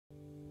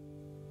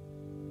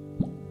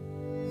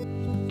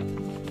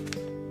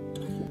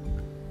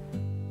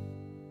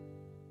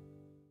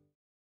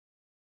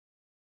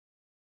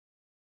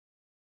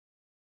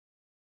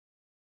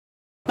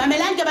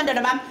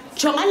abantwana bam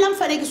jongani laa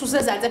mfanekiso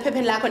usezantsi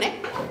ephepheni lakho ne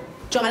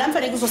jonga laa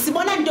mfanekiso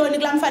sibona ntoni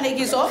kulaa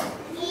mfanekiso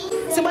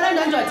sibona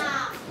ntoni ndoda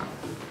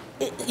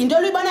yinto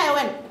oluyibonayo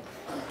wena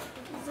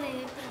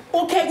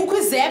okay kukho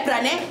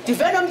izebra ne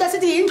ndive nomntu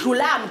asithi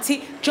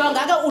yindlulamthi jonga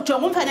ke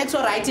ujonga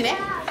umfanekiso right ne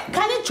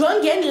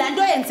khanijongeni laa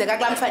nto yenzeka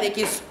kulaa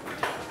mfanekiso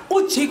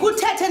ujika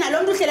uthethe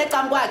nalo mntu uhlele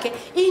ecam kwakhe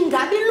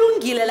ingabi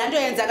ilungile laa nto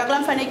yenzeka kulaa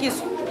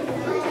mfanekiso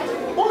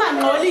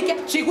ungangxoli ke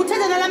jika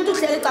uthethe nalaa mntu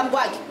uhlele ecam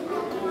kwakhe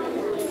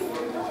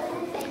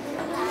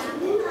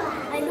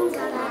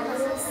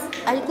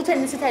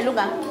kutheni nisithi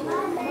ayilunganga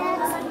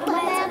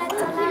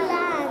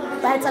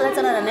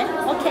bayatsalatsalana ne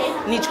okay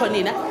nitsho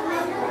nina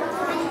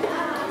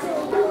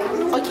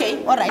okay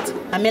all right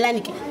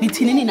mamelani ke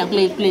nithini nina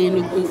kule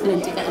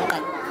ntika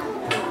yoqala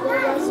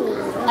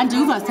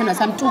andiyiva sithanda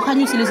sam tu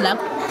khanyusile izwi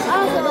lakho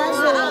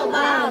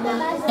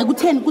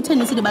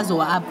kutheni nisithi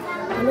bazowa apha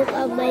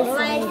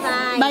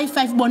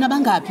bayi-5 bona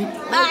bangaphi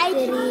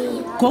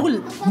ngoku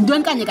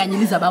yintoni kanye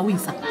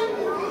lizabawisa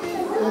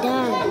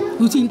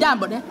uthi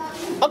yintambo ne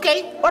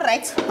okay all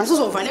right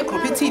masizova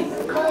negroup ithini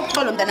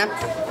xolo mntanam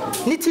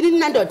nithini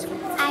ninandoda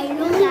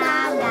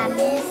ayilunganga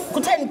miss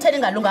kutheni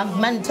ngalunganga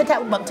mani kuthetha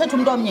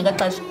umntu omnye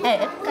ngexesha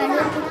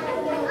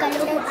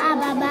kaloku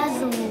aba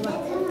bazowa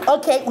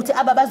okay uthi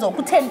aba bazowa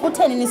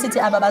kutheni nisithi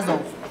aba bazowa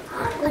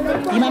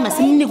yima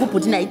masimnike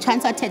ubhuti naye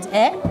itshansi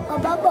athethe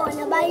ngoba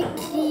bona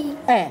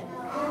bayi-3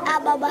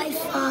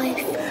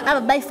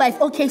 aba bayi-5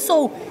 okay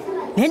so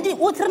le nto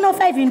u-3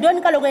 no-5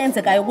 yintoni kaloku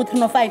eyenzekayo ku-3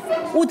 no-5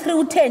 u-3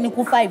 utheni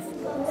ku-5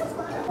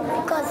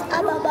 because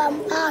aba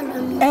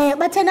bambalwa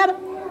batheni aba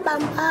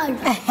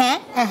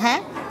bambalwa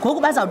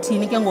ngoku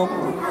bazawuthini ke ngoku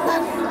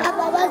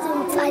aba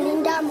bazimtsala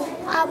intamo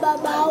aba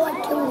bawa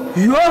ke ngoku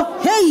yo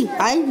heyi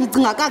hayi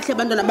nicinga kakuhle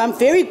bantwana bam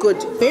very good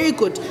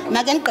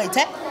make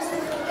ndigqithe